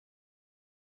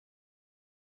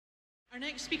Our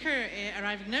next speaker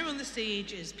arriving now on the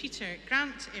stage is Peter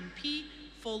Grant MP,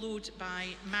 followed by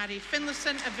Mhairi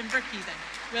Finlayson of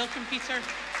Inverkeithing. Welcome, Peter.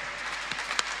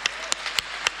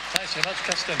 Thanks very much,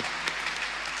 Kirsten.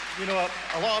 You know,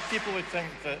 a lot of people would think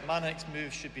that my next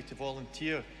move should be to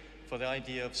volunteer for the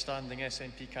idea of standing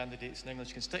SNP candidates in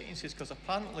English constituencies, because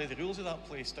apparently the rules of that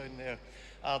place down there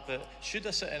are that should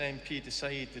a sitting MP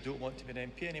decide they don't want to be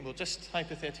an MP anymore, just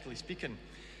hypothetically speaking,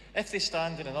 if they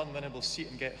stand in an unwinnable seat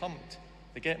and get humped,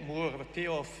 they get more of a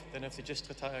payoff than if they just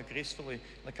retire gracefully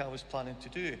like I was planning to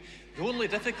do. The only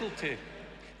difficulty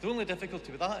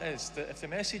with that is that if the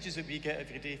messages that we get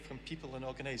every day from people and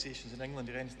organisations in England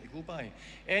are anything to go by,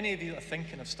 any of you that are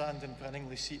thinking of standing for an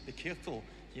English seat, be careful,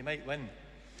 you might win.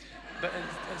 But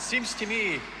it seems to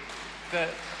me that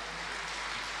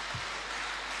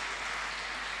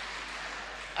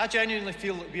I genuinely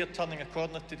feel that we are turning a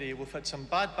corner today. We've had some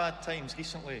bad times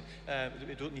recently that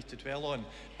we don't need to dwell on.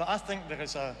 But I think there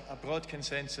is a broad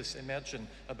consensus emerging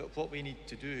about what we need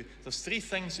to do. There's three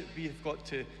things that we've got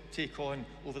to take on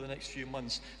over the next few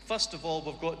months. First of all,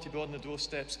 we've got to be on the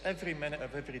doorsteps every minute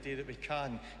of every day that we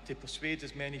can to persuade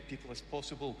as many people as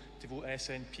possible to vote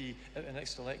SNP at the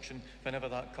next election, whenever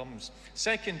that comes.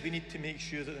 Second, we need to make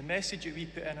sure that the message that we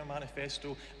put in our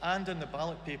manifesto and in the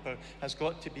ballot paper has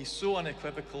got to be so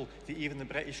unequivocal that even the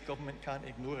British government can't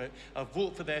ignore it. A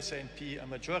vote for the SNP, a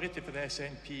majority for the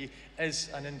SNP, is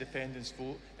an independence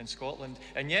vote in Scotland.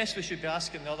 And yes, we should be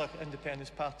asking the other independence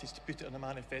parties to put it in the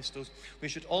manifestos. We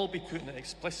should all be putting it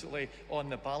explicitly on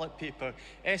the ballot paper.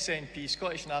 SNP,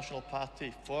 Scottish National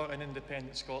Party, for an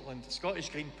independent Scotland. Scottish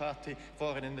Green Party,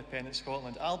 for an independent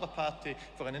Scotland. Alba Party,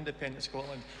 for an independent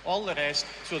Scotland. All the rest,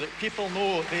 so that people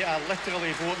know they are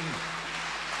literally voting.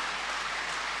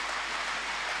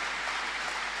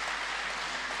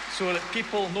 So that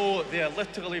people know they are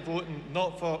literally voting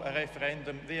not for a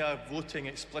referendum, they are voting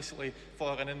explicitly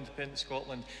for an independent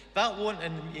Scotland. That won't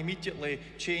immediately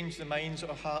change the minds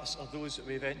or hearts of those that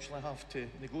we eventually have to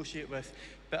negotiate with.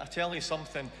 But I tell you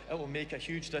something, it will make a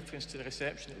huge difference to the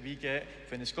reception that we get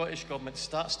when the Scottish Government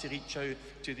starts to reach out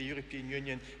to the European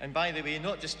Union. And by the way,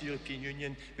 not just the European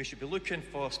Union, we should be looking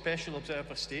for special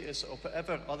observer status or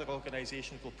whatever other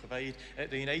organisations will provide at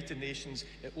the United Nations,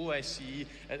 at OSCE,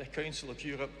 at the Council of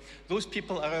Europe. Those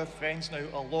people are our friends now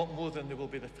a lot more than they will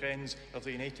be the friends of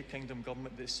the United Kingdom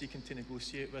Government that is seeking to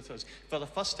negotiate with us. For the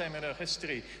first time in our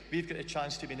history, we've got a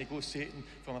chance to be negotiating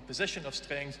from a position of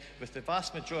strength with the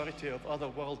vast majority of other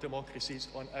world democracies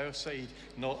on our side,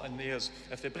 not on theirs.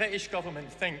 If the British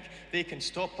government think they can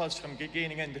stop us from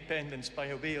gaining independence by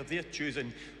a way of their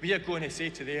choosing, we are going to say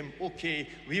to them, OK,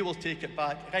 we will take it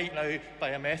back right now by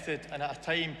a method and at a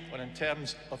time when in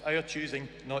terms of our choosing,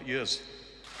 not yours.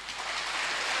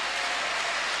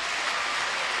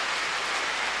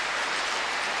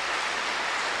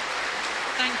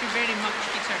 Thank you very much,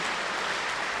 Peter.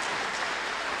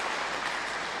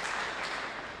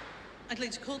 I'd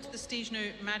like to call to the stage now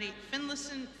Mhairi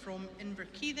Finlayson from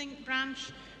Inverkeithing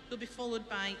branch, who'll be followed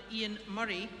by Ian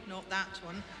Murray, not that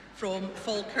one, from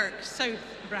Falkirk South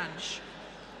branch.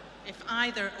 If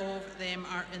either of them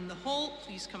are in the hall,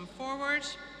 please come forward.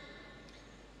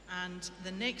 And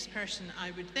the next person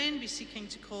I would then be seeking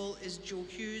to call is Joe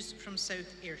Hughes from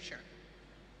South Ayrshire.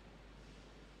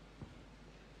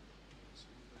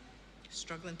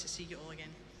 Struggling to see you all again.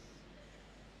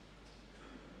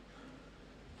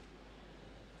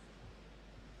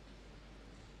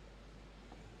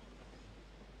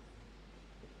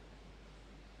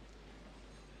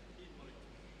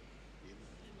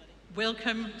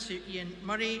 Welcome to Ian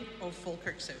Murray of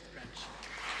Falkirk South branch.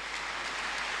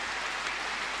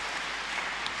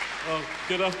 Well,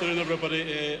 good afternoon,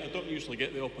 everybody. I don't usually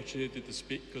get the opportunity to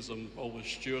speak because I'm always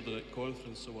stewarding at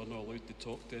conference, so we're not allowed to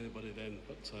talk to anybody then.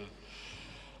 But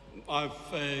I've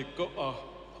got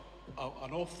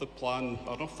an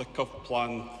off-the-cuff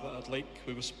plan that I'd like.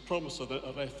 We was promised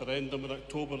a referendum in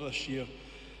October this year,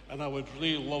 and I would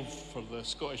really love for the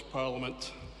Scottish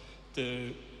Parliament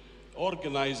to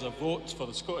organise a vote for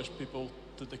the Scottish people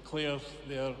to declare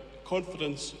their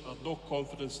confidence or no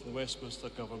confidence in the Westminster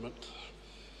government.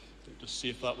 Just see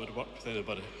if that would work with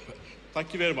anybody. But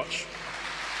thank you very much.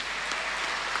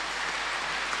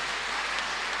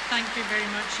 Thank you very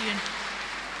much, Ian.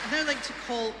 I'd now like to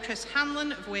call Chris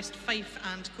Hanlon of West Fife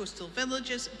and Coastal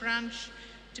Villages branch,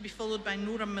 to be followed by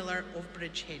Nora Miller of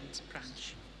Bridgehead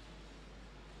branch.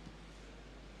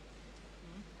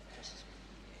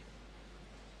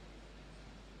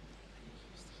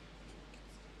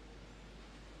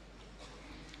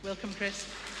 Welcome, Chris.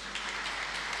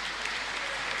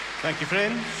 Thank you,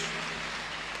 friends.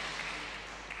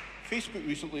 Facebook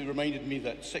recently reminded me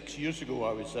that 6 years ago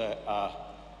I was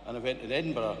an event in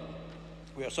Edinburgh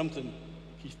where something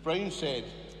Keith Brown said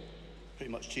pretty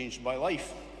much changed my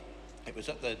life. It was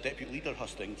at the Deputy Leader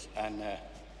hustings, and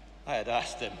I had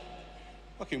asked him,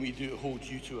 what can we do to hold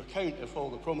you to account if all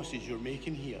the promises you're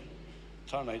making here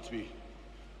turn out to be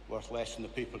worth less than the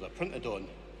paper they're printed on?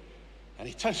 And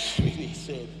he turned to me and he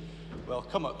said, well,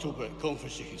 come October at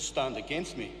conference you can stand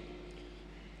against me.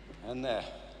 And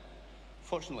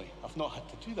fortunately, I've not had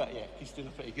to do that yet. He's doing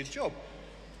a pretty good job.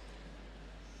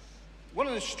 One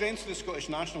of the strengths of the Scottish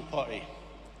National Party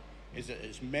is that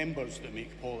it's members that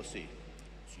make policy.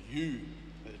 It's you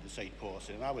that decide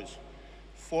policy. And I was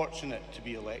fortunate to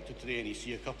be elected to the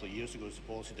NEC a couple of years ago as the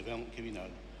Policy Development Convener.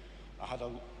 I had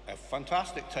a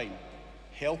fantastic time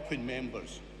helping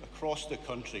members across the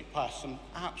country pass some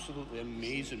absolutely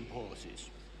amazing policies.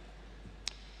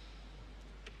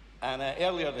 And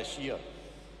earlier this year,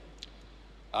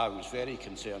 I was very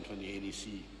concerned when the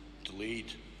NEC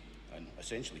delayed and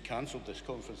essentially cancelled this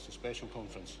conference, the special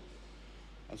conference.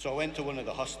 And so I went to one of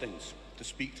the hustings to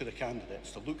speak to the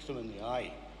candidates, to look them in the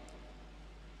eye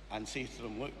and say to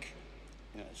them, look,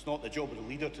 it's not the job of the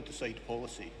leader to decide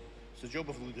policy, it's the job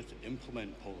of the leader to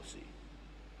implement policy.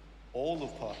 All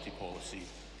of party policy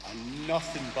and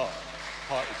nothing but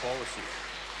party policy.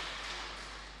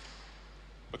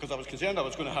 Because I was concerned I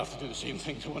was going to have to do the same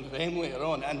thing to one of them later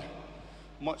on. And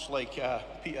much like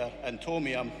Peter and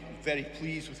Tommy, I'm very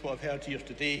pleased with what I've heard here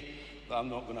today, that I'm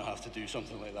not going to have to do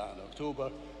something like that in October,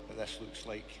 but this looks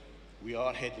like we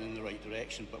are heading in the right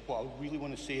direction. But what I really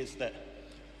want to say is that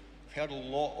I've heard a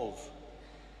lot of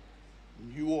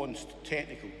nuanced,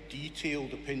 technical,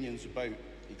 detailed opinions about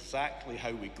exactly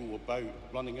how we go about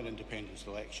running an independence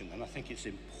election. And I think it's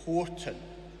important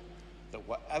that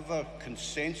whatever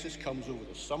consensus comes over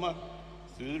the summer,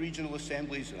 through the regional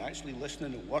assemblies and actually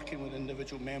listening and working with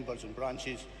individual members and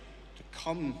branches to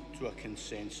come to a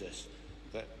consensus,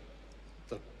 that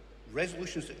the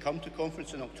resolutions that come to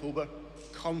conference in October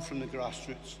come from the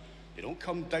grassroots. They don't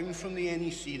come down from the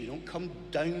NEC, they don't come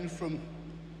down from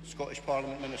Scottish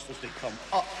Parliament ministers, they come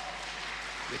up.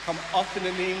 They come up in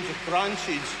the names of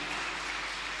branches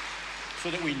so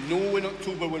that we know in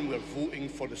October when we're voting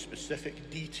for the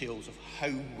specific details of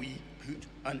how we put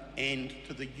an end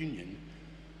to the union,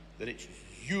 that it's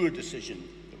your decision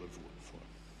that we're voting for.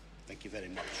 Thank you very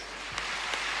much.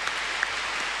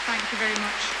 Thank you very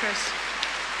much, Chris.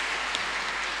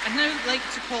 I'd now like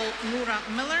to call Nora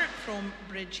Miller from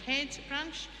Bridgehead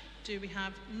branch. Do we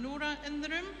have Nora in the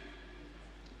room?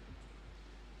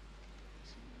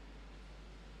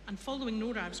 And following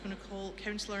Nora, I was going to call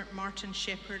Councillor Martin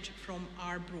Shepherd from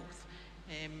Arbroath.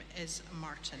 Is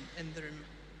Martin in the room?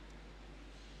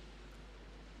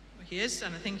 Well, he is,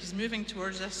 and I think he's moving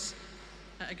towards us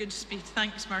at a good speed.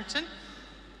 Thanks, Martin.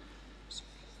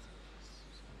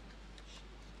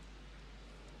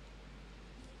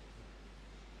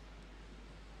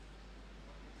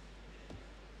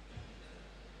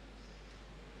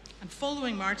 And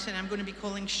following Martin, I'm going to be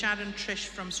calling Sharon Trish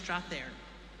from Strathairn.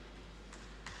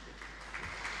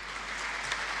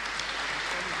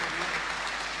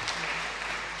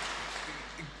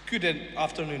 Good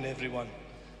afternoon, everyone.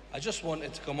 I just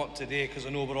wanted to come up today because I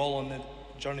know we're all on the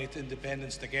journey to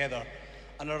independence together,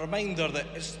 and a reminder that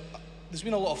there's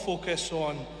been a lot of focus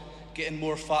on getting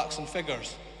more facts and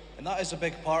figures, and that is a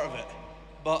big part of it.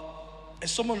 But is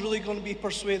someone really going to be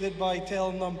persuaded by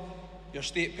telling them your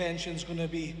state pension's going to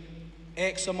be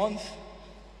X a month?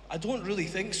 I don't really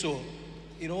think so.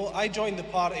 You know, I joined the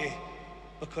party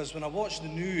because when I watched the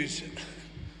news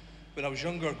when I was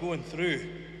younger going through,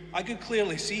 I could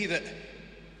clearly see that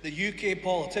the UK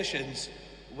politicians,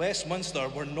 Westminster,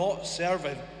 were not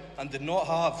serving and did not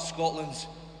have Scotland's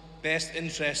best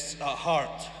interests at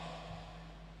heart.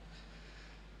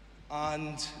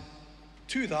 And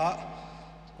to that,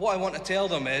 what I want to tell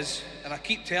them is, and I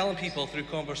keep telling people through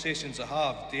conversations I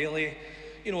have daily,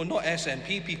 you know, not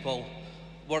SNP people,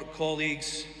 work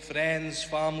colleagues, friends,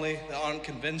 family that aren't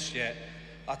convinced yet,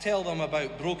 I tell them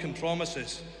about broken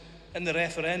promises. In the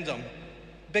referendum,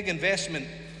 big investment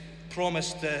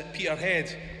promised to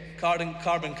Peterhead,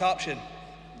 carbon capture,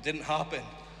 didn't happen.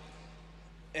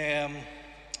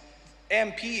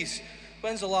 MPs,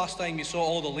 when's the last time you saw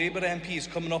all the Labour MPs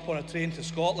coming up on a train to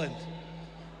Scotland?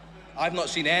 I've not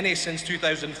seen any since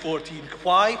 2014.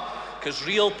 Why? Because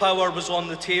real power was on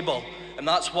the table, and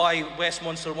that's why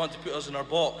Westminster want to put us in our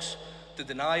box, to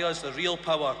deny us the real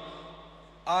power.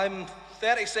 I'm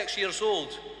 36 years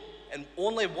old, and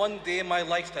only one day in my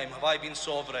lifetime have I been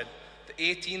sovereign, the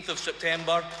 18th of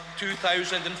September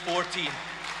 2014.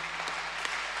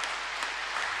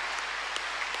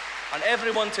 And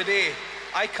everyone today,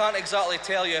 I can't exactly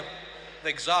tell you the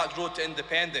exact road to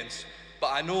independence,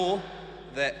 but I know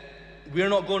that we're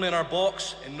not going in our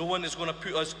box and no one is going to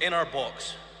put us in our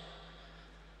box.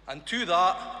 And to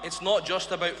that, it's not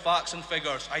just about facts and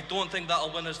figures. I don't think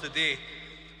that'll win us the day.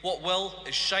 What will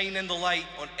is shining the light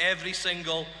on every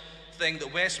single thing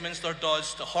that Westminster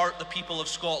does to hurt the people of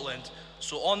Scotland.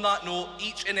 So on that note,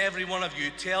 each and every one of you,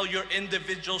 tell your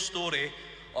individual story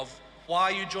of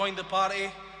why you joined the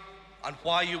party and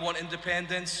why you want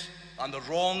independence and the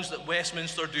wrongs that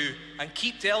Westminster do. And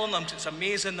keep telling them, 'cause it's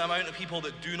amazing the amount of people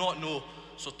that do not know.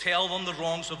 So tell them the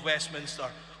wrongs of Westminster.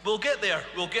 We'll get there,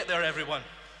 everyone.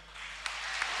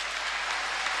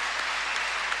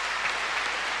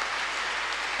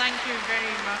 Thank you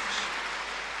very much.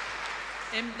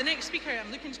 The next speaker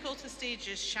I'm looking to call to the stage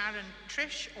is Sharon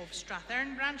Trish of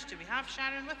Strathern branch. Do we have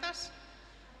Sharon with us?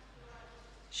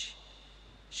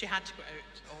 She had to go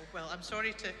out. Oh, well, I'm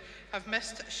sorry to have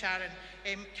missed Sharon.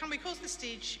 Can we call to the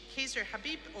stage Kaiser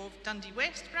Habib of Dundee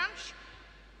West branch,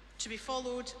 to be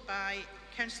followed by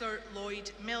Councillor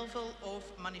Lloyd Melville of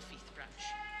Moneyfeith branch.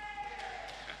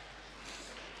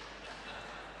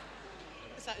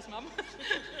 Is that his mum?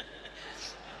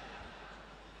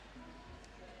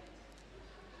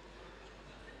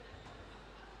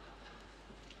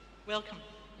 Welcome.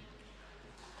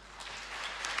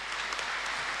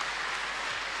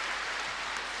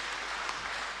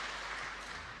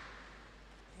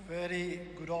 Very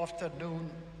good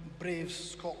afternoon, brave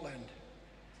Scotland.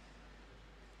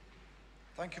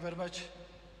 Thank you very much,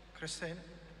 Christine,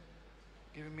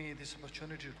 giving me this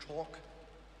opportunity to talk.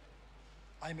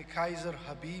 I'm a Kaiser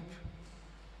Habib.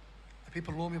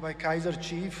 People know me by Kaiser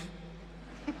Chief,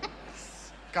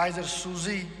 Kaiser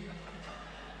Susie.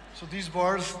 So these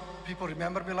words, people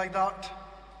remember me like that.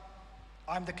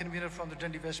 I'm the convener from the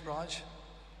Dundee West branch.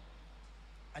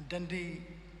 And Dundee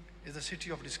is the city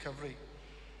of discovery.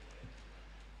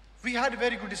 We had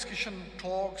very good discussion,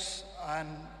 talks,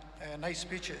 and nice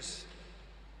speeches.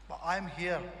 But I'm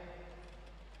here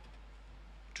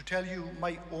to tell you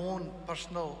my own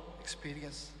personal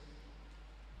experience.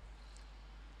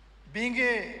 Being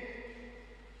a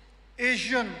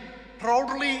Asian,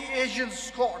 proudly Asian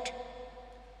Scot,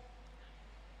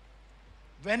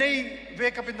 when I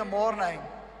wake up in the morning,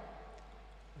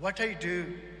 what I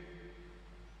do,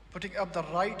 putting up the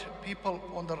right people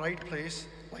on the right place,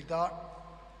 like that.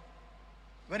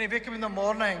 When I wake up in the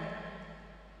morning,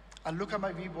 I look at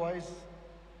my wee boys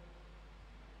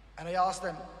and I ask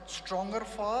them, stronger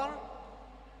for?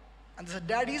 And they say,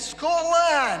 Daddy,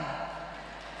 Scotland!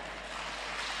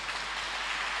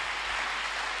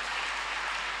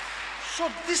 So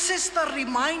this is the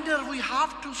reminder we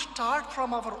have to start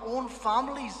from our own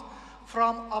families,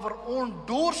 from our own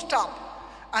doorstep.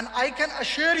 And I can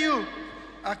assure you,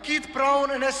 Keith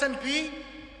Brown and SNP,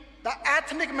 the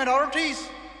ethnic minorities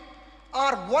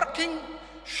are working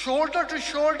shoulder to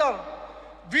shoulder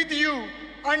with you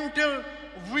until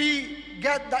we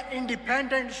get the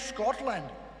independent Scotland.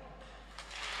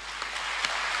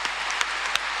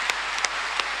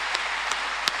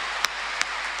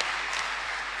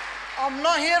 I'm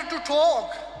not here to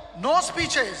talk, no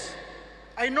speeches.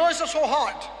 I know it's so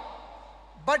hard,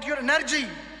 but your energy,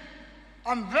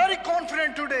 I'm very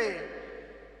confident today,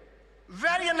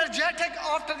 very energetic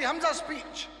after the Hamza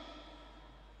speech.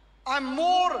 I'm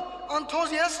more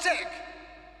enthusiastic,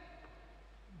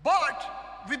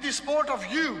 but with the support of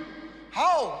you.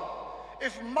 How?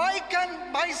 If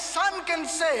my son can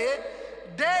say,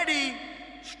 Daddy,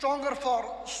 stronger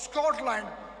for Scotland,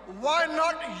 why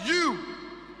not you?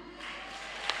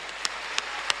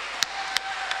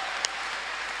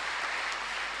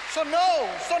 So no,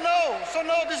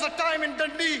 this is a time in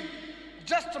Dundee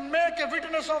just to make a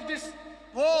witness of these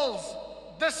walls,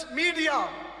 this media,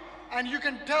 and you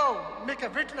can tell, make a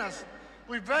witness.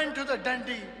 We went to the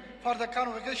Dundee for the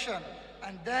convocation,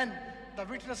 and then the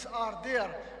witnesses are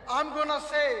there. I'm gonna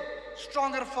say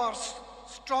stronger for,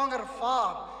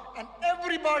 and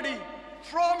everybody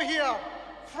from here,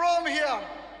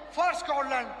 for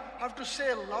Scotland, have to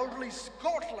say loudly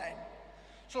Scotland.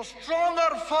 So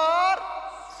stronger for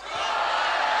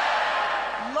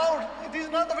loud. These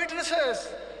are not the witnesses.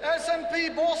 SNP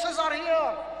bosses are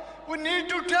here. We need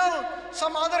to tell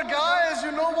some other guys,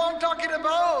 you know what I'm talking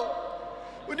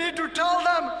about. We need to tell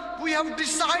them we have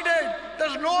decided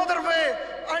there's no other way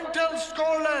until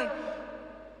Scotland.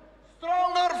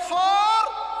 Stronger for.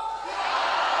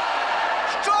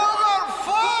 Stronger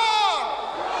for.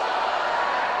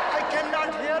 I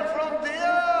cannot hear from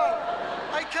there.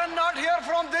 I cannot hear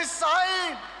from this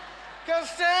side.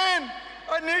 Christine,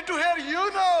 I need to hear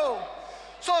you now.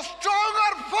 So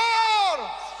stronger for!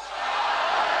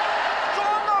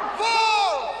 Stronger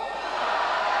for!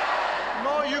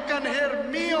 No, you you can hear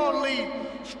me only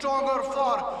stronger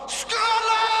for Scotland!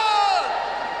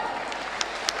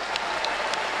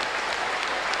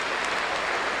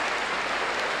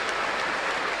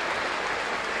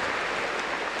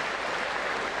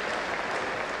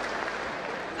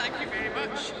 Thank you very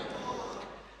much.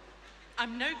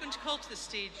 I'm now going to call to the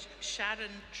stage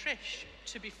Sharon Trish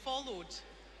to be followed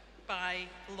by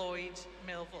Lloyd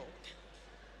Melville.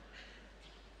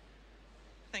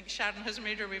 I think Sharon has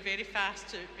made her way very fast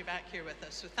to be back here with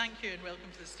us, so thank you and welcome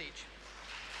to the stage.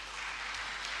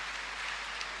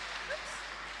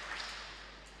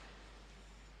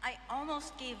 I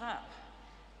almost gave up.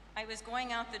 I was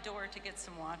going out the door to get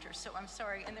some water, so I'm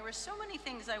sorry. And there were so many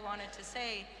things I wanted to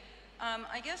say.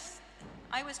 I guess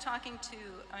I was talking to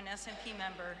an SNP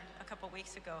member a couple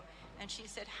weeks ago, and she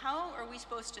said, how are we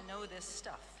supposed to know this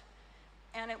stuff?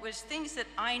 And it was things that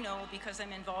I know because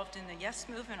I'm involved in the Yes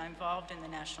movement, I'm involved in the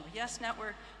National Yes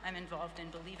Network, I'm involved in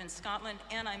Believe in Scotland,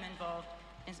 and I'm involved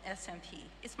in SNP.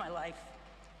 It's my life.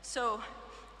 So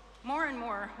more and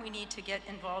more we need to get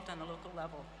involved on the local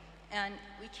level. And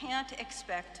we can't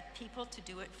expect people to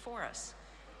do it for us.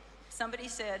 Somebody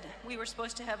said we were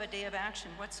supposed to have a day of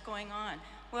action. What's going on?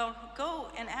 Well, go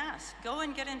and ask. Go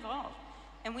and get involved.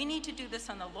 And we need to do this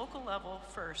on the local level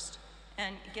first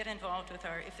and get involved with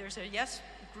our, if there's a Yes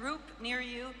group near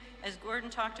you, as Gordon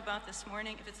talked about this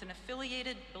morning, if it's an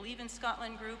affiliated Believe in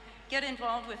Scotland group, get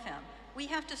involved with them. We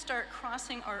have to start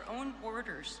crossing our own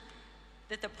borders,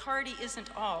 that the party isn't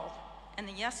all, and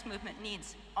the Yes movement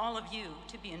needs all of you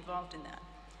to be involved in that.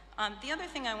 The other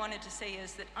thing I wanted to say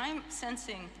is that I'm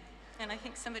sensing, and I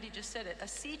think somebody just said it, a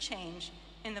sea change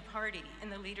in the party, in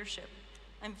the leadership.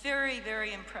 I'm very,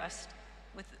 very impressed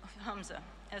with Hamza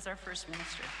as our First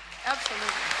Minister. Absolutely.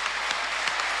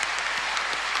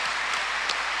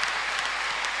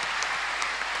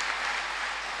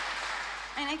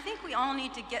 And I think we all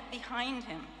need to get behind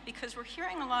him because we're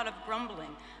hearing a lot of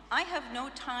grumbling. I have no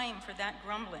time for that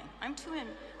grumbling.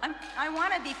 I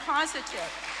want to be positive.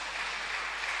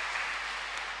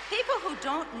 People who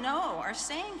don't know are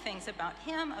saying things about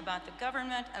him, about the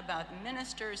government, about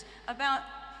ministers, about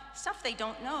stuff they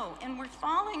don't know, and we're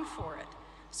falling for it.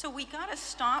 So we gotta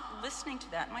stop listening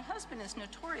to that. My husband is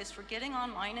notorious for getting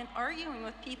online and arguing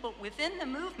with people within the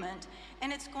movement,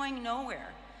 and it's going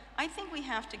nowhere. I think we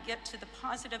have to get to the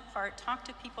positive part, talk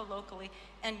to people locally,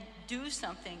 and do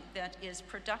something that is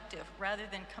productive rather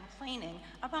than complaining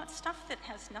about stuff that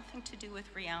has nothing to do with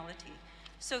reality.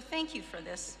 So thank you for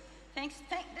this.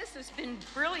 This has been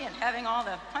brilliant having all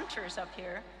the punters up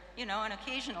here, you know, an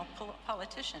occasional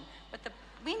politician. But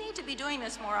we need to be doing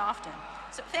this more often.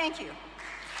 So thank you.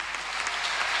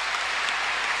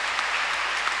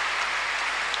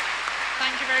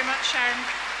 Thank you very much, Sharon.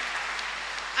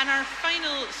 And our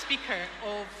final speaker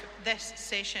of this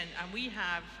session, and we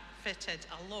have fitted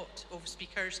a lot of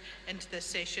speakers into this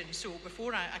session. So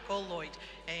before I call Lloyd,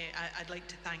 I'd like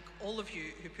to thank all of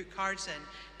you who put cards in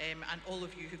and all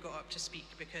of you who got up to speak,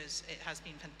 because it has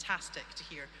been fantastic to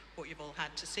hear what you've all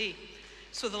had to say.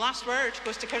 So the last word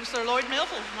goes to Councillor Lloyd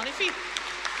Melville, Mhairi.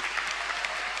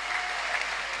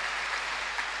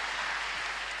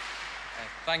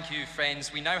 Thank you,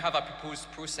 friends. We now have a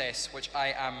proposed process which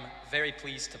I am very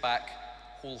pleased to back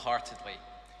wholeheartedly.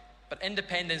 But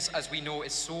independence, as we know,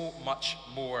 is so much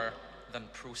more than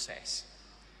process.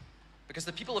 Because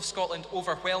the people of Scotland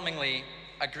overwhelmingly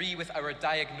agree with our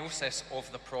diagnosis of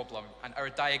the problem, and our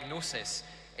diagnosis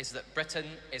is that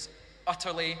Britain is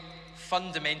utterly,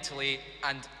 fundamentally,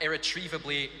 and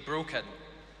irretrievably broken.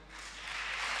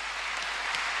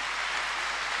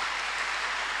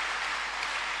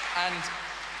 And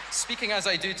speaking as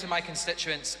I do to my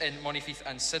constituents in Monifieth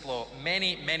and Sidlaw,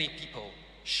 many, many people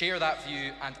share that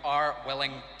view and are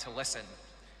willing to listen.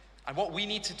 And what we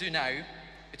need to do now,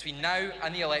 between now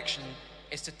and the election,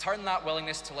 is to turn that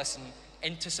willingness to listen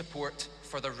into support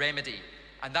for the remedy.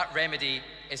 And that remedy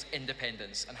is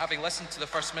independence. And having listened to the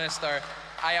First Minister,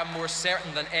 I am more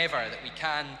certain than ever that we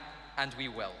can and we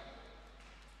will.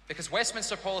 Because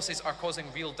Westminster policies are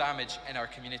causing real damage in our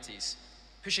communities,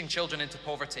 pushing children into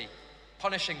poverty,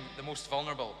 punishing the most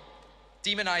vulnerable,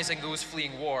 demonising those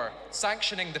fleeing war,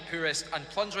 sanctioning the poorest, and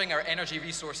plundering our energy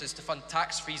resources to fund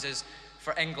tax freezes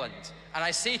for England. And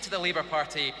I say to the Labour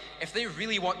Party, if they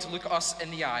really want to look us in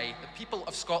the eye, the people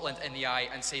of Scotland in the eye,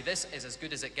 and say this is as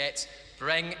good as it gets,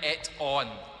 bring it on.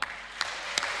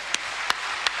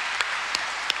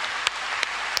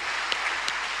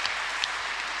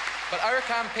 But our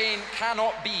campaign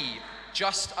cannot be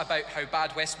just about how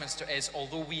bad Westminster is,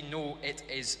 although we know it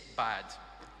is bad.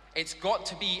 It's got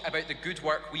to be about the good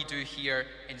work we do here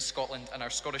in Scotland and our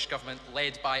Scottish Government,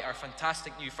 led by our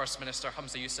fantastic new First Minister,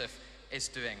 Hamza Yousaf, is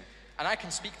doing. And I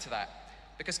can speak to that,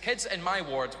 because kids in my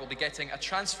ward will be getting a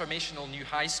transformational new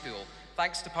high school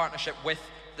thanks to partnership with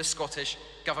the Scottish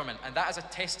Government. And that is a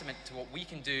testament to what we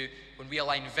can do when we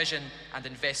align vision and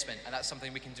investment, and that's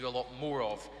something we can do a lot more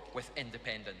of with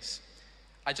independence.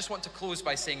 I just want to close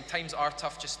by saying times are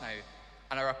tough just now,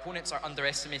 and our opponents are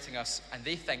underestimating us, and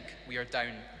they think we are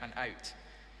down and out.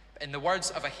 In the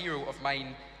words of a hero of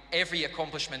mine, every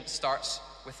accomplishment starts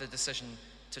with the decision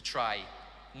to try.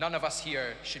 None of us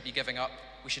here should be giving up.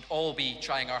 We should all be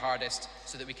trying our hardest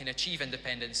so that we can achieve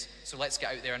independence. So let's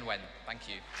get out there and win. Thank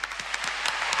you.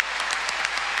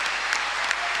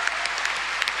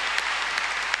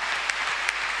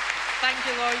 Thank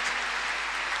you, Lloyd.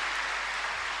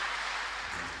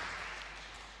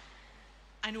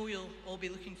 I know you'll all be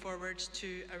looking forward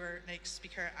to our next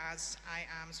speaker, as I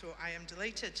am, so I am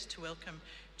delighted to welcome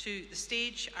to the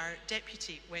stage our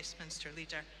Deputy Westminster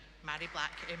Leader, Mhairi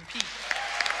Black MP.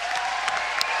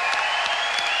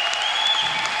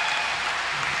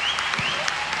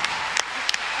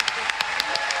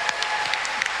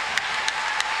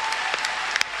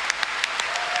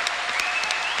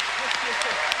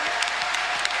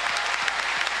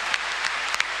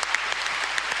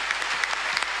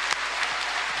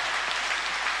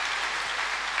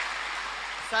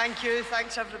 Thank you,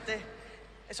 thanks everybody.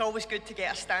 It's always good to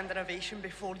get a standing ovation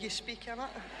before you speak, isn't it?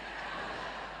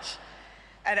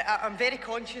 And I'm very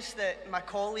conscious that my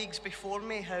colleagues before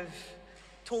me have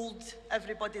told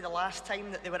everybody the last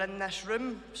time that they were in this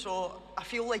room, so I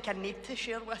feel like I need to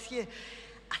share with you.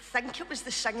 I think it was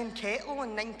the Singing Kettle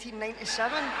in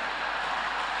 1997.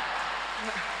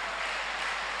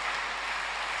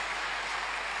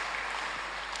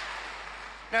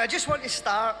 Now, I just want to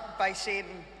start by saying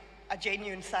a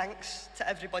genuine thanks to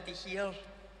everybody here,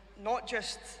 not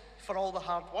just for all the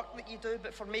hard work that you do,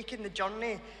 but for making the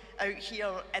journey out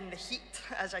here in the heat,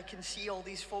 as I can see all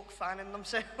these folk fanning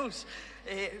themselves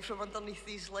from underneath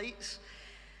these lights.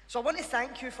 So I want to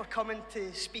thank you for coming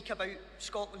to speak about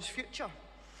Scotland's future.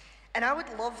 And I would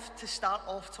love to start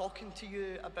off talking to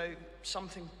you about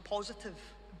something positive,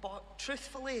 but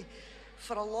truthfully,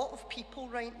 for a lot of people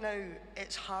right now,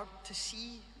 it's hard to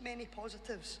see many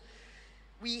positives.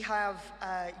 We have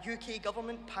a UK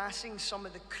government passing some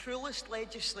of the cruelest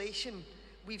legislation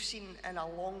we've seen in a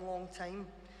long, long time.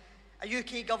 A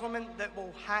UK government that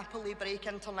will happily break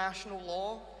international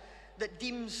law, that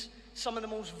deems some of the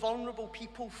most vulnerable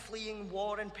people fleeing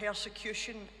war and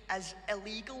persecution as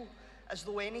illegal, as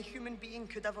though any human being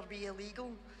could ever be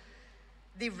illegal.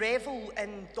 They revel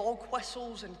in dog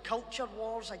whistles and culture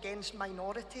wars against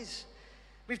minorities.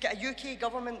 We've got a UK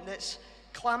government that's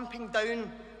clamping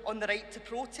down on the right to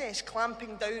protest,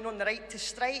 clamping down on the right to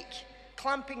strike,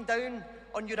 clamping down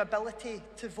on your ability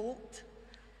to vote.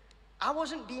 I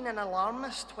wasn't being an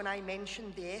alarmist when I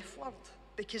mentioned the F word,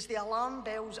 because the alarm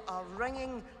bells are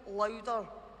ringing louder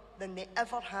than they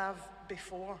ever have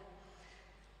before.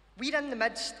 We're in the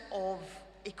midst of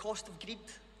a cost of greed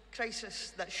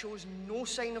crisis that shows no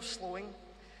sign of slowing.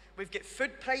 We've got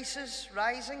food prices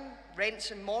rising, rents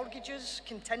and mortgages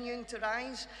continuing to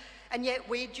rise, and yet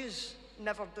wages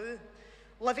never do.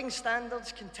 Living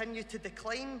standards continue to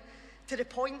decline to the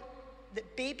point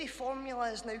that baby formula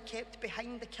is now kept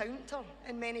behind the counter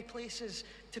in many places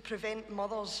to prevent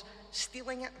mothers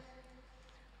stealing it.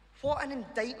 What an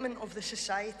indictment of the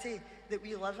society that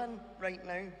we live in right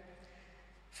now.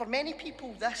 For many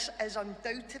people, this is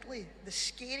undoubtedly the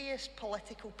scariest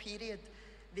political period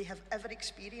they have ever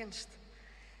experienced.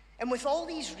 And with all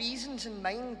these reasons in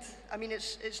mind, I mean,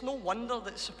 it's no wonder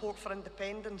that support for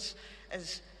independence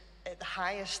is at the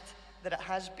highest that it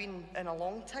has been in a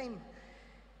long time.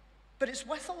 But it's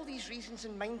with all these reasons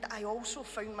in mind that I also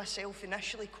found myself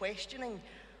initially questioning,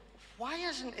 why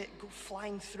isn't it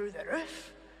flying through the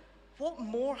roof? What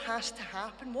more has to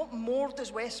happen? What more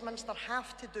does Westminster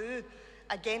have to do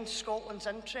against Scotland's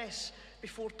interests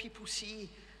before people see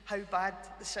how bad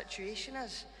the situation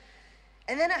is?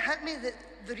 And then it hit me that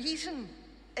the reason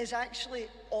is actually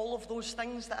all of those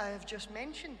things that I have just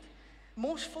mentioned.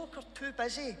 Most folk are too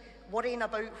busy worrying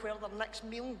about where their next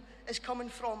meal is coming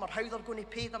from or how they're going to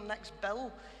pay their next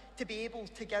bill to be able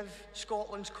to give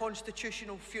Scotland's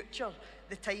constitutional future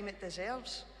the time it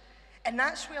deserves. And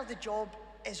that's where the job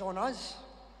is on us.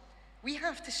 We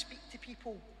have to speak to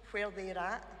people where they're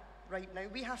at right now.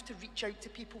 We have to reach out to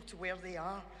people to where they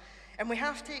are. And we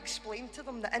have to explain to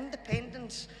them that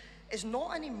independence is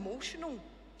not an emotional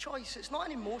choice. It's not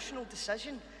an emotional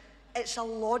decision. It's a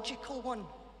logical one.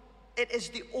 It is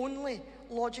the only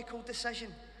logical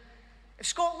decision. If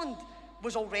Scotland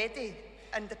was already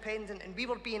independent and we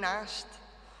were being asked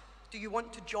Do you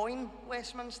want to join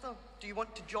Westminster? Do you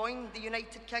want to join the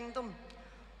United Kingdom?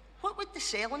 What would the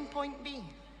selling point be?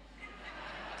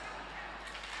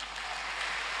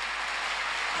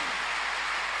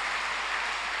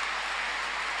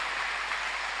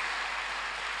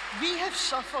 We have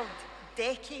suffered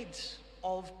decades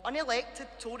of unelected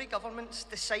Tory governments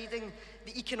deciding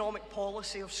the economic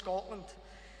policy of Scotland.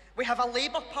 We have a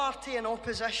Labour Party in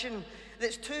opposition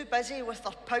that's too busy with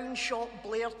their pound shop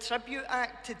Blair Tribute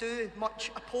Act to do much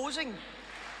opposing.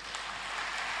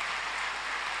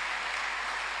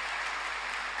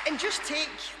 And just take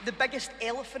the biggest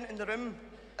elephant in the room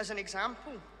as an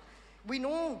example. We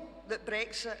know that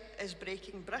Brexit is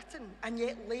breaking Britain, and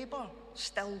yet Labour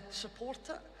still support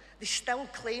it. They still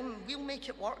claim we'll make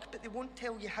it work, but they won't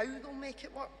tell you how they'll make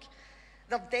it work.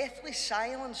 Their deathly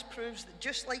silence proves that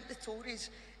just like the Tories,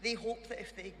 they hope that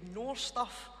if they ignore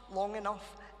stuff long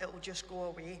enough, it'll just go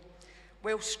away.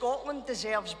 Well, Scotland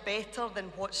deserves better than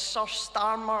what Sir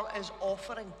Starmer is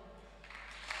offering.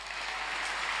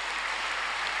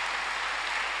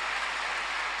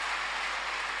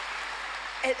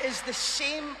 It is the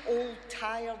same old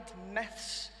tired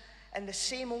myths and the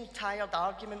same old tired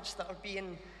arguments that are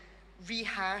being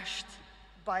rehashed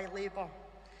by Labour.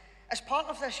 As part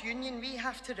of this union, we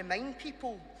have to remind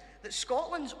people that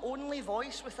Scotland's only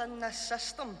voice within this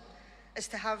system is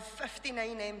to have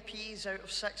 59 MPs out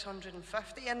of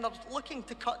 650, and they're looking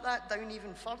to cut that down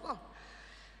even further.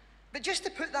 But just to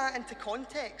put that into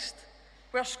context,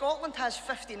 where Scotland has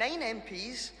 59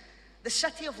 MPs, the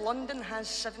City of London has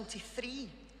 73.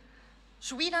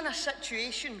 So we're in a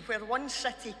situation where one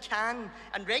city can,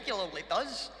 and regularly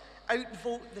does,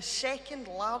 outvote the second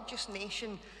largest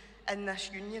nation in this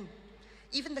union.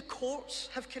 Even the courts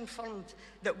have confirmed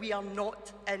that we are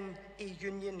not in a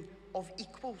union of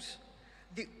equals.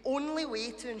 The only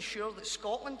way to ensure that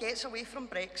Scotland gets away from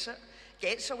Brexit,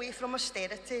 gets away from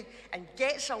austerity, and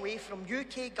gets away from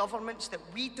UK governments that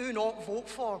we do not vote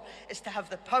for is to have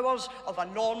the powers of a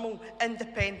normal,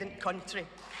 independent country.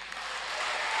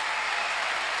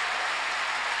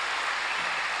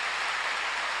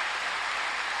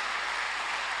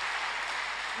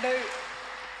 Now,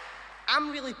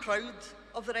 I'm really proud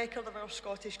of the record of our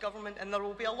Scottish Government, and there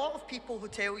will be a lot of people who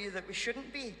tell you that we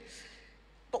shouldn't be.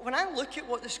 But when I look at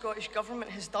what the Scottish Government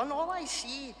has done, all I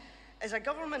see is a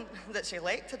government that's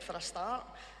elected for a start,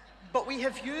 but we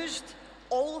have used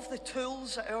all of the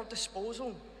tools at our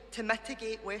disposal to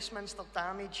mitigate Westminster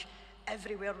damage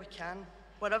everywhere we can,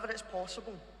 wherever it's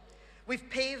possible. We've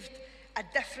paved a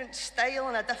different style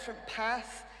and a different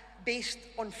path based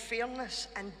on fairness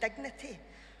and dignity,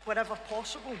 wherever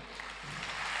possible.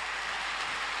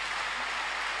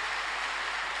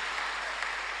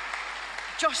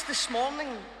 Just this morning,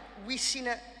 we seen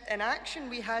it in action.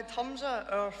 We had Hamza,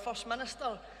 our First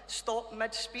Minister, stop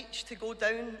mid-speech to go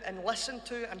down and listen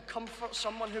to and comfort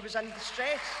someone who was in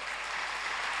distress.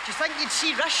 Do you think you'd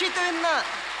see Rishi doing that?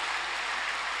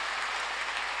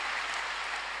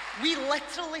 We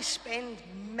literally spend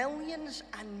millions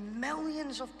and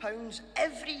millions of pounds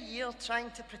every year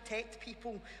trying to protect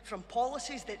people from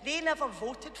policies that they never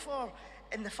voted for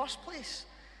in the first place.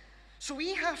 So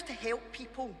we have to help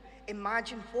people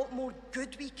imagine what more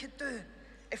good we could do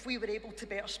if we were able to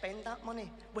better spend that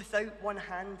money without one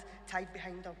hand tied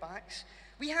behind our backs.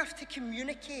 We have to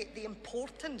communicate the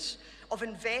importance of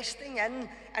investing in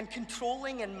and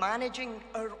controlling and managing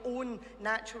our own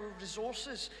natural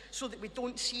resources so that we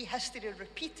don't see history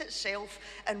repeat itself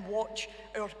and watch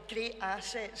our great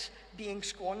assets being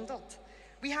squandered.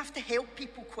 We have to help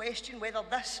people question whether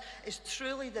this is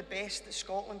truly the best that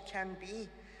Scotland can be.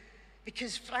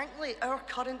 Because frankly, our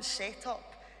current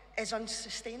setup is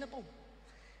unsustainable.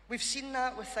 We've seen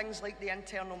that with things like the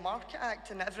Internal Market Act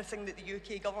and everything that the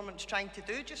UK government's trying to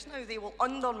do just now. They will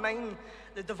undermine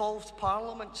the devolved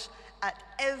parliaments at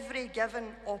every given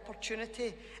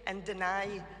opportunity and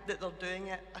deny that they're doing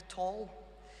it at all.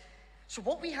 So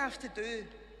what we have to do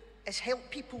is help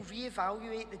people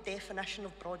reevaluate the definition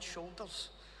of broad shoulders.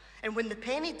 And when the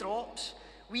penny drops,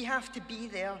 we have to be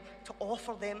there to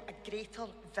offer them a greater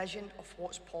vision of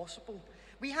what's possible.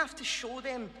 We have to show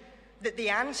them that the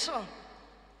answer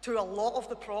to a lot of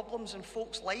the problems in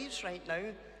folks' lives right now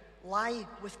lie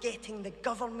with getting the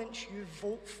governments you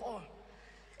vote for.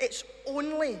 It's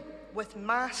only with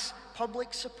mass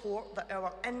public support that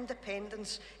our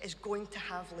independence is going to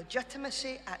have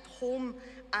legitimacy at home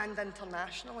and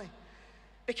internationally.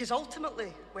 Because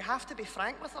ultimately, we have to be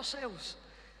frank with ourselves.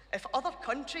 If other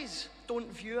countries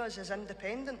don't view us as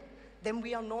independent, then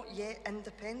we are not yet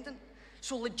independent.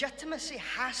 So legitimacy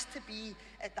has to be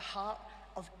at the heart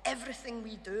of everything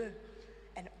we do,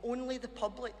 and only the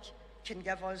public can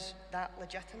give us that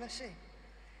legitimacy.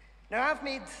 Now, I've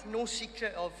made no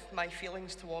secret of my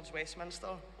feelings towards Westminster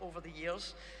over the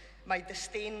years, my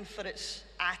disdain for its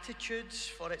attitudes,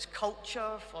 for its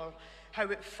culture, for how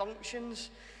it functions,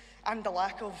 and the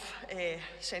lack of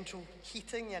central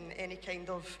heating and any kind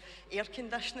of air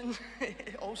conditioning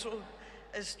also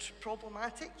is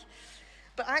problematic.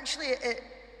 But actually, it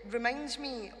reminds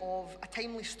me of a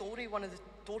timely story one of the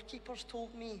doorkeepers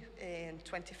told me in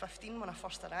 2015 when I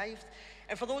first arrived.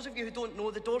 And for those of you who don't know,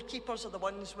 the doorkeepers are the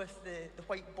ones with the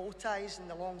white bow ties and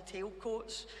the long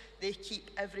tailcoats. They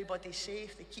keep everybody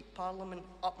safe, they keep Parliament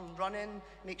up and running,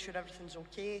 make sure everything's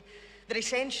okay. They're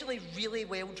essentially really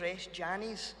well-dressed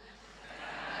Jannies.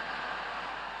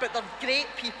 But they're great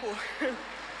people.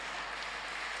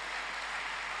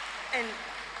 And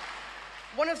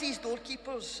one of these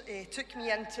doorkeepers took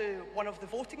me into one of the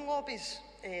voting lobbies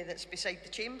that's beside the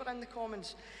chamber in the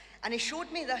Commons, and he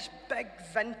showed me this big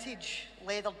vintage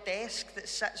leather desk that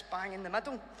sits bang in the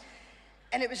middle.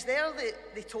 And it was there that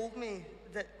they told me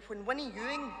that when Winnie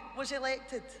Ewing was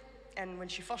elected, and when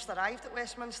she first arrived at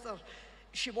Westminster,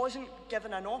 she wasn't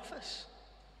given an office.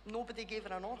 Nobody gave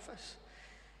her an office.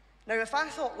 Now, if I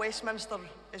thought Westminster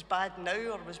is bad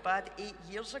now or was bad 8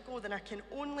 years ago, then I can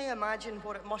only imagine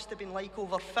what it must have been like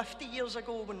over 50 years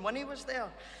ago when Winnie was there.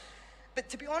 But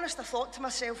to be honest, I thought to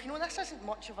myself, you know, this isn't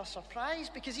much of a surprise,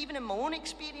 because even in my own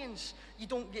experience, you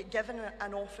don't get given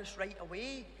an office right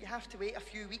away. You have to wait a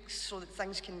few weeks so that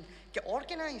things can get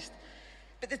organised.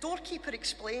 But the doorkeeper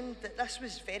explained that this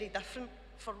was very different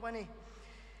for Winnie,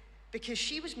 because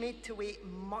she was made to wait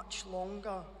much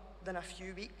longer than a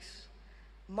few weeks.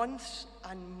 Months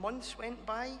and months went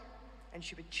by, and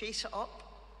she would chase it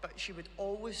up, but she would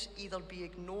always either be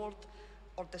ignored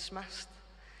or dismissed.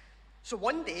 So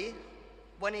one day,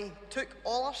 Winnie took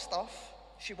all her stuff,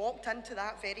 she walked into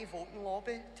that very voting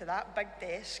lobby, to that big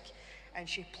desk, and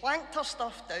she planked her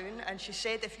stuff down, and she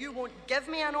said, "If you won't give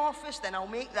me an office, then I'll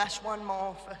make this one my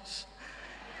office."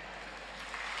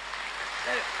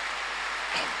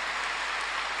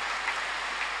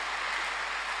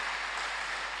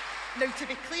 Now, to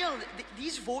be clear,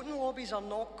 these voting lobbies are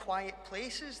not quiet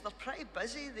places. They're pretty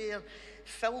busy. They're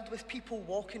filled with people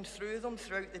walking through them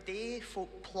throughout the day,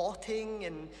 folk plotting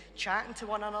and chatting to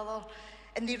one another.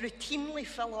 And they routinely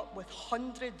fill up with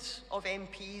hundreds of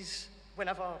MPs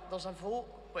whenever there's a vote,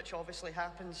 which obviously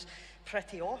happens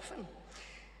pretty often.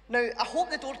 Now, I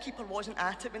hope the doorkeeper wasn't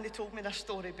at it when they told me this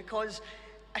story, because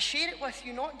I share it with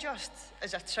you not just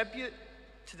as a tribute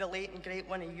to the late and great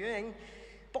Winnie Ewing,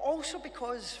 but also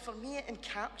because, for me, it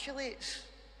encapsulates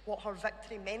what her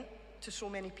victory meant to so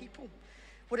many people,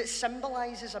 what it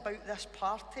symbolises about this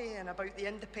party and about the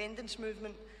independence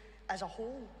movement as a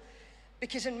whole.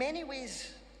 Because in many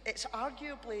ways, it's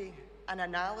arguably an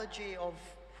analogy of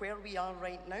where we are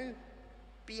right now,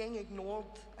 being ignored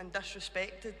and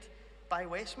disrespected by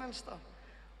Westminster,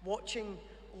 watching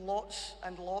lots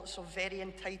and lots of very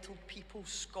entitled people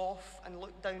scoff and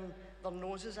look down their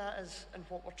noses at us and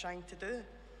what we're trying to do.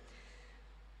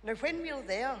 Now, when we're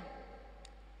there,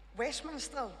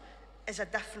 Westminster is a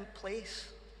different place.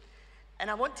 And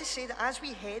I want to say that as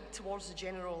we head towards the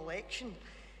general election,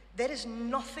 there is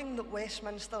nothing that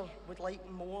Westminster would like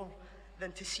more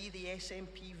than to see the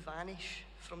SNP vanish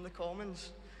from the Commons.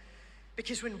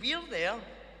 Because when we're there,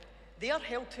 they are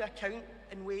held to account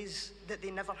in ways that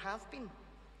they never have been.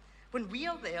 When we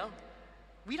are there,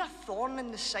 we're a thorn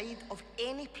in the side of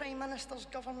any Prime Minister's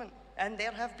government, and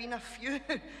there have been a few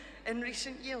in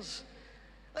recent years.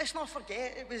 Let's not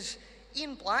forget, it was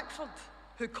Ian Blackford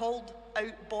who called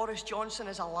out Boris Johnson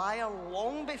as a liar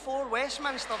long before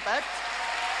Westminster did.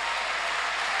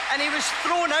 And he was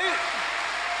thrown out.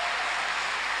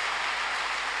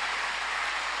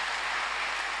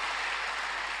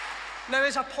 Now,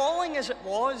 as appalling as it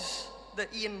was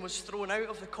that Ian was thrown out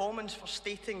of the Commons for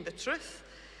stating the truth,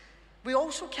 we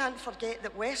also can't forget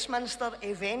that Westminster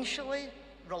eventually,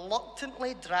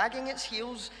 reluctantly dragging its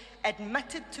heels,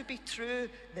 admitted to be true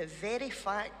the very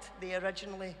fact they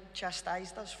originally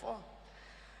chastised us for.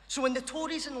 So when the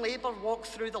Tories and Labour walk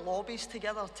through the lobbies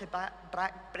together to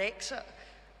back Brexit,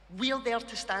 we're there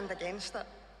to stand against it.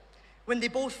 When they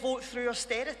both vote through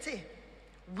austerity,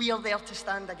 we're there to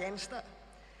stand against it.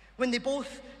 When they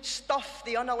both stuff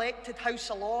the unelected House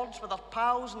of Lords with their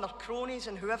pals and their cronies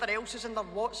and whoever else is in their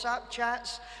WhatsApp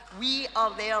chats, we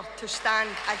are there to stand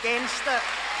against it.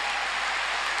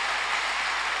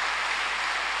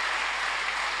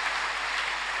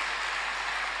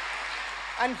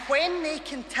 And when they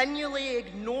continually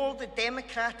ignore the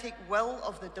democratic will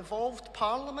of the devolved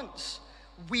parliaments,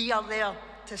 we are there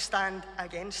to stand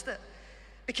against it.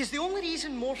 Because the only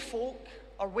reason more folk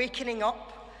are wakening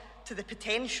up to the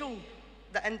potential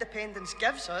that independence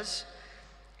gives us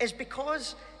is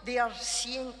because they are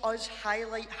seeing us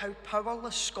highlight how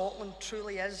powerless Scotland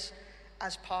truly is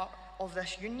as part of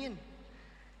this union.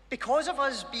 Because of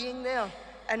us being there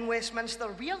in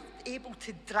Westminster, we are able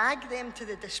to drag them to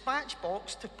the dispatch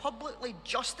box to publicly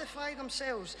justify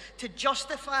themselves, to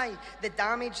justify the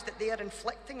damage that they are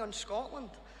inflicting on Scotland.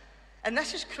 And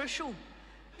this is crucial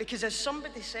because, as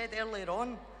somebody said earlier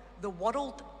on, the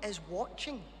world is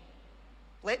watching.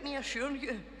 Let me assure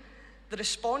you, the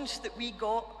response that we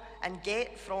got and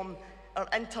get from our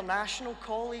international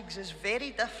colleagues is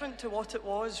very different to what it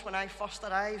was when I first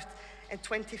arrived in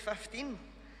 2015.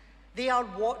 They are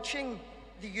watching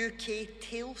the UK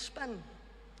tailspin,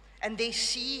 and they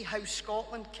see how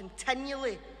Scotland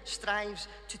continually strives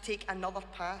to take another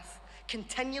path,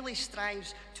 continually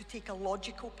strives to take a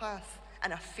logical path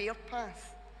and a fair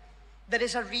path. There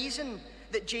is a reason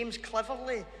that James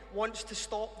Cleverly wants to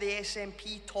stop the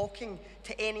SNP talking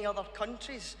to any other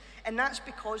countries, and that's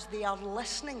because they are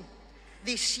listening.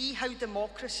 They see how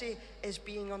democracy is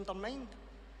being undermined.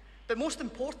 But most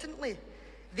importantly,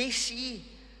 they see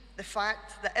the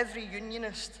fact that every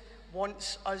unionist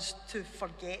wants us to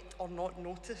forget or not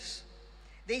notice.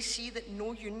 They see that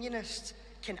no unionist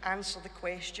can answer the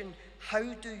question,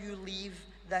 how do you leave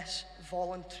this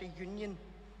voluntary union?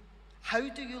 How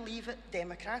do you leave it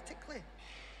democratically?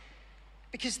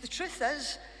 Because the truth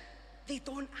is, they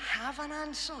don't have an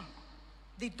answer.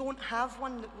 They don't have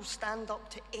one that will stand up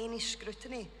to any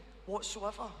scrutiny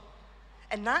whatsoever.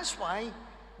 And that's why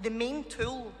the main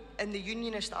tool in the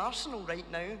unionist arsenal right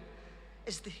now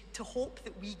is to hope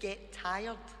that we get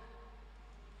tired.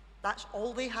 That's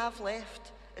all they have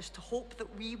left, is to hope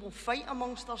that we will fight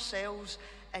amongst ourselves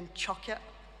and chuck it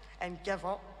and give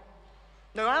up.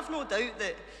 Now, I've no doubt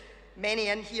that many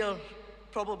in here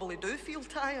probably do feel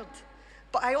tired,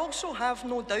 but I also have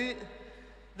no doubt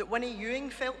that Winnie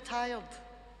Ewing felt tired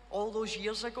all those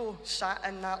years ago, sat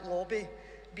in that lobby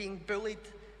being bullied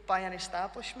by an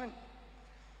establishment.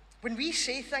 When we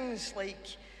say things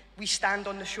like we stand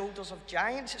on the shoulders of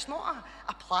giants, it's not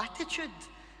a platitude,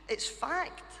 it's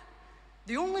fact.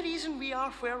 The only reason we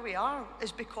are where we are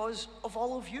is because of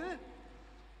all of you.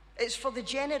 It's for the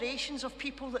generations of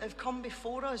people that have come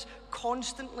before us,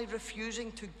 constantly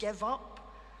refusing to give up.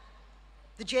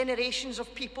 The generations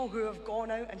of people who have gone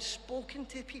out and spoken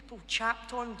to people,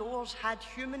 chapped on doors, had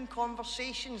human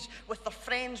conversations with their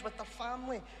friends, with their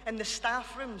family, in the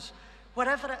staff rooms,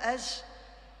 wherever it is.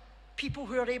 People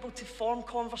who are able to form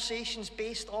conversations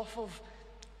based off of,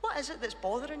 what is it that's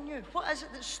bothering you? What is it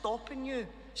that's stopping you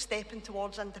stepping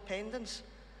towards independence?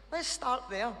 Let's start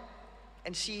there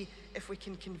and see if we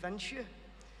can convince you.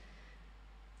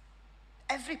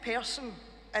 Every person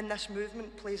in this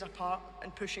movement plays a part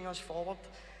in pushing us forward.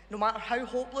 No matter how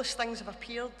hopeless things have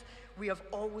appeared, we have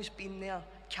always been there,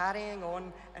 carrying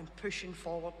on and pushing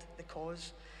forward the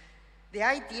cause. The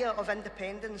idea of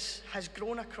independence has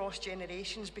grown across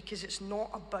generations because it's not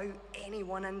about any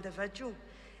one individual.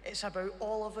 It's about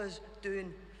all of us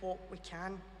doing what we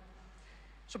can.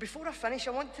 So before I finish,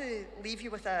 I want to leave you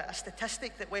with a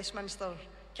statistic that Westminster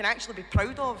can actually be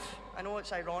proud of. I know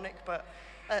it's ironic, but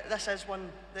this is one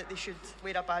that they should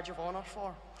wear a badge of honour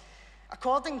for.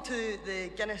 According to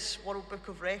the Guinness World Book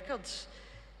of Records,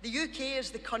 the UK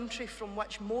is the country from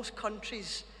which most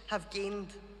countries have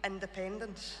gained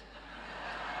independence.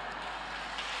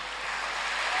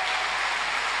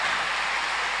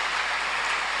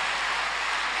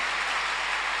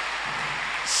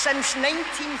 Since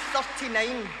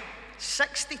 1939,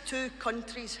 62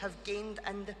 countries have gained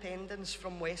independence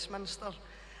from Westminster,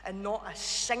 and not a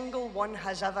single one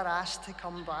has ever asked to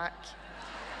come back.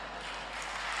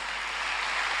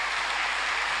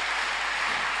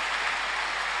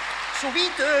 So we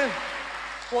do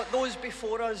what those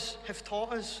before us have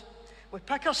taught us. We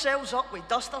pick ourselves up, we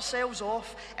dust ourselves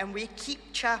off, and we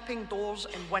keep chapping doors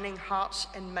and winning hearts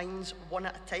and minds one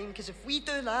at a time. Because if we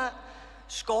do that,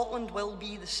 Scotland will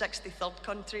be the 63rd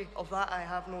country. Of that, I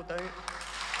have no doubt.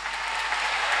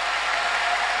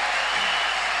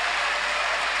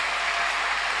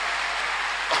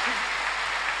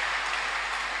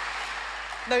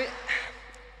 Now,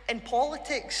 in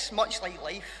politics, much like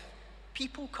life,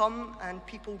 people come and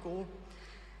people go.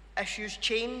 Issues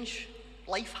change,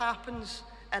 life happens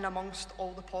in amongst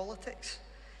all the politics.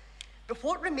 But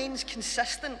what remains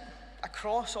consistent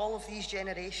across all of these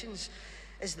generations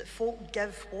is that folk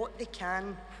give what they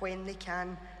can, when they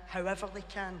can, however they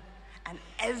can, and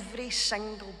every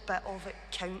single bit of it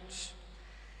counts.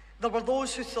 There were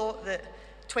those who thought that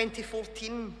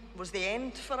 2014 was the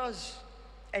end for us,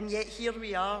 and yet here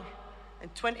we are, in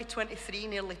 2023,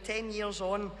 nearly 10 years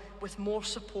on, with more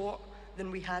support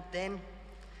than we had then.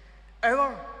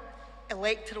 Our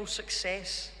electoral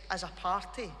success as a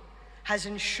party has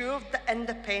ensured that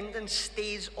independence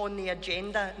stays on the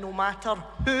agenda no matter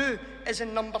who is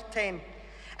in number 10.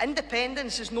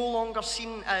 Independence is no longer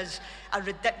seen as a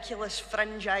ridiculous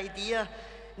fringe idea.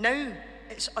 Now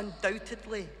it's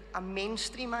undoubtedly a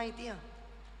mainstream idea.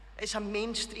 It's a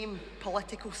mainstream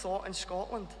political thought in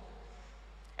Scotland.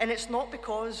 And it's not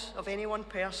because of any one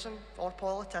person or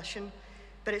politician,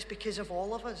 but it's because of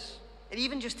all of us. And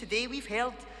even just today, we've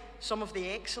heard some of the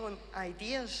excellent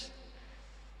ideas.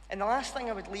 And the last thing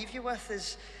I would leave you with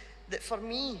is that for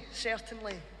me,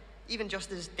 certainly, even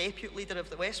just as Deputy Leader of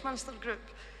the Westminster Group,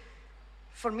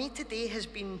 for me today has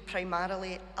been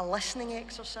primarily a listening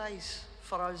exercise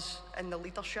for us in the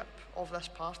leadership of this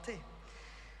party.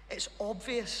 It's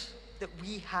obvious that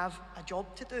we have a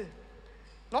job to do,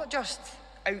 not just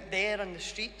out there in the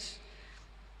streets,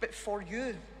 but for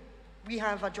you, we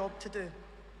have a job to do.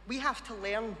 We have to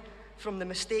learn from the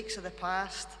mistakes of the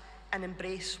past and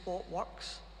embrace what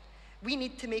works. We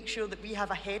need to make sure that we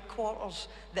have a headquarters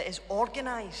that is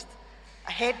organised,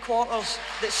 a headquarters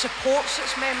that supports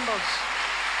its members,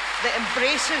 that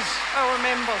embraces our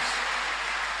members.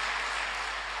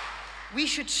 We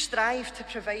should strive to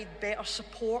provide better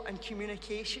support and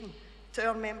communication to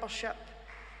our membership.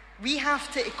 We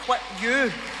have to equip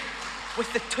you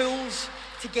with the tools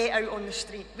to get out on the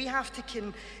street. We have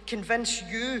to convince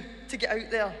you to get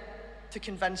out there to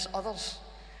convince others.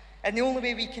 And the only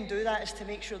way we can do that is to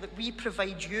make sure that we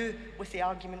provide you with the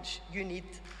arguments you need,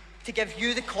 to give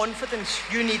you the confidence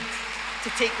you need to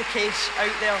take the case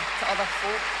out there to other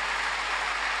folk.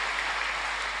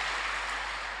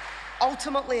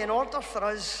 Ultimately, in order for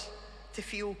us to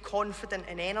feel confident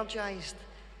and energised,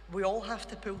 we all have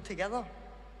to pull together,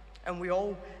 and we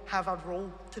all have a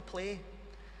role to play.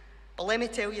 But let me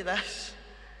tell you this,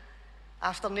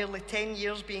 after nearly 10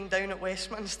 years being down at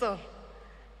Westminster,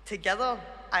 together,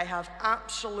 I have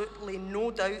absolutely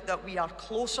no doubt that we are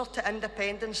closer to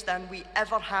independence than we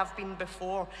ever have been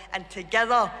before, and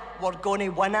together, we're going to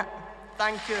win it.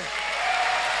 Thank you.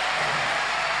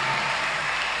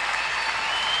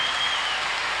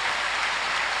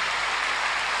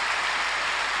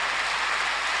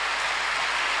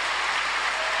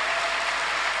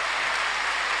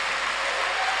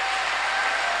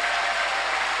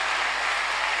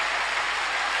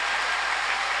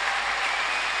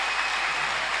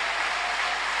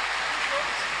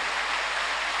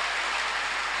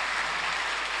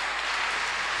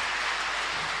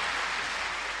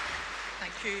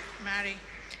 Thank you, Mhairi.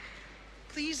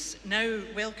 Please now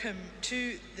welcome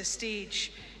to the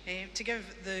stage to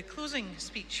give the closing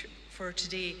speech for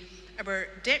today our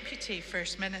Deputy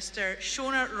First Minister,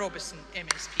 Shona Robertson,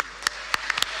 MSP.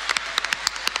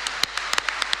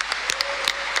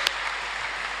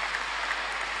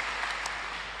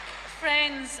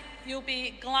 Friends, you'll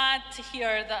be glad to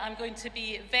hear that I'm going to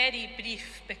be very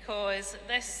brief, because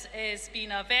this has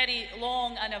been a very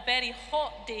long and a very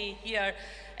hot day here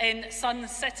in Sun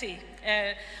City.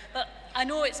 But I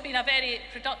know it's been a very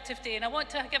productive day, and I want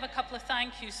to give a couple of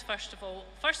thank yous first of all.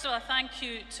 First of all, a thank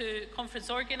you to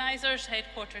conference organisers,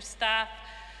 headquarters staff,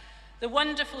 the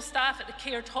wonderful staff at the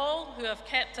Caird Hall who have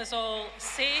kept us all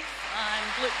safe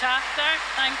and looked after.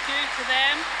 Thank you to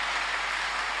them.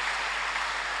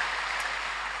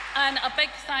 And a big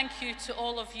thank you to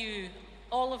all of you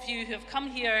who have come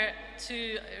here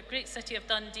to a great city of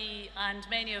Dundee, and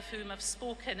many of whom have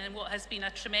spoken in what has been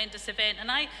a tremendous event. And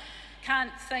I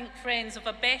can't think, friends, of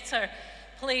a better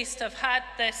place to have had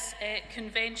this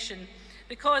convention,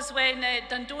 because when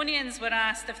Dundonians were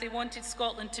asked if they wanted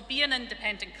Scotland to be an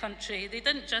independent country, they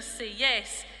didn't just say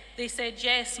yes, they said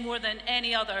yes more than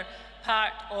any other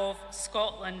part of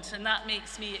Scotland, and that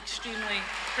makes me extremely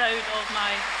proud of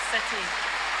my city.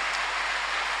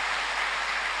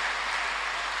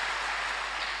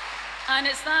 And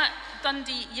it's that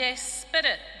Dundee yes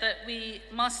spirit that we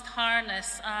must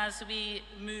harness as we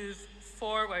move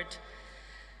forward.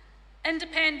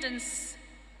 Independence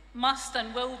must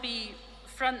and will be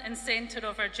front and centre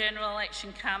of our general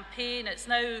election campaign. It's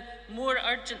now more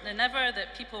urgent than ever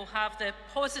that people have the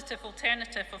positive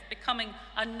alternative of becoming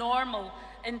a normal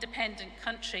independent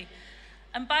country.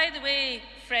 And by the way,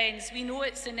 friends, we know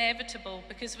it's inevitable,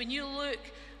 because when you look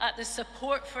at the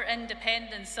support for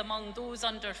independence among those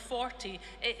under 40,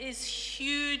 it is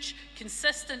huge,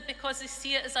 consistent, because they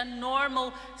see it as a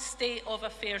normal state of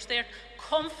affairs. They're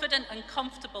confident and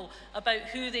comfortable about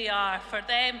who they are. For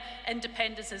them,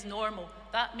 independence is normal.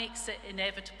 That makes it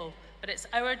inevitable. But it's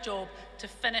our job to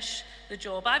finish the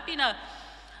job. I've been a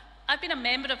I've been a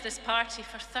member of this party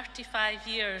for 35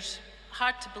 years.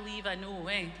 Hard to believe, I know,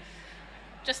 eh?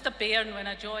 Just a bairn when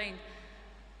I joined.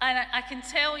 And I can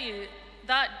tell you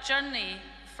that journey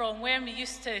from where we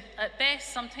used to, at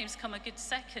best, sometimes come a good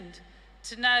second,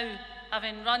 to now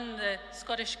having run the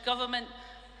Scottish Government,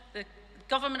 the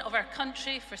government of our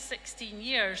country for 16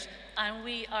 years, and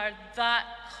we are that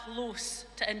close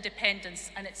to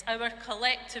independence, and it's our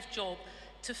collective job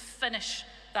to finish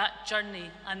that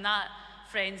journey, and that,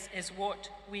 friends, is what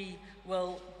we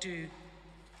will do.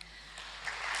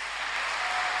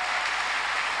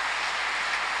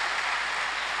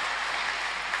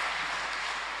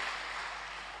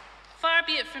 Far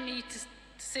be it from me to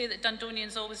say that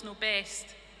Dundonians always know best,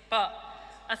 but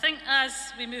I think as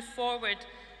we move forward,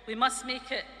 we must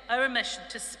make it our mission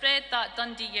to spread that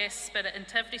Dundee Yes spirit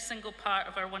into every single part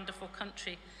of our wonderful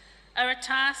country. Our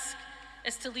task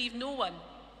is to leave no one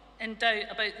in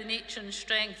doubt about the nature and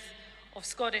strength of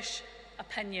Scottish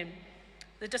opinion.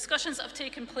 The discussions that have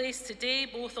taken place today,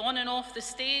 both on and off the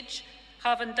stage,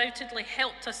 have undoubtedly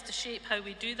helped us to shape how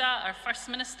we do that. Our First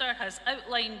Minister has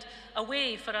outlined a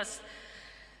way for us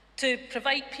to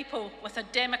provide people with a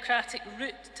democratic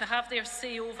route to have their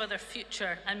say over their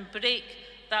future and break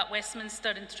that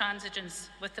Westminster intransigence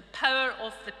with the power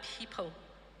of the people.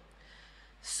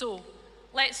 So,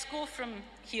 let's go from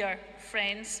here,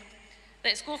 friends.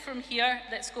 Let's go from here,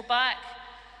 let's go back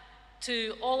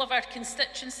to all of our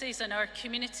constituencies and our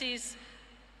communities.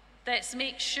 Let's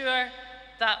make sure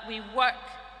that we work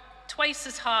twice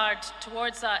as hard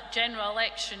towards that general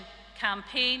election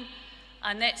campaign,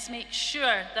 and let's make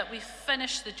sure that we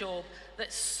finish the job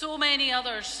that so many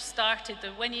others started,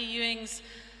 the Winnie Ewings,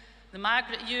 the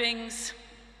Margaret Ewings,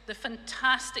 the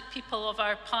fantastic people of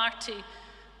our party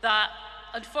that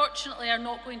unfortunately are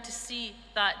not going to see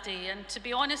that day. And to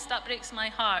be honest, that breaks my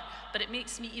heart, but it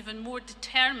makes me even more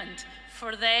determined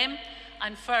for them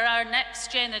and for our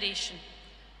next generation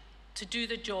to do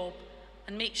the job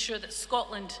and make sure that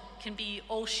Scotland can be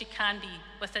all she can be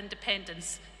with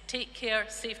independence. Take care,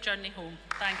 safe journey home.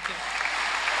 Thank you.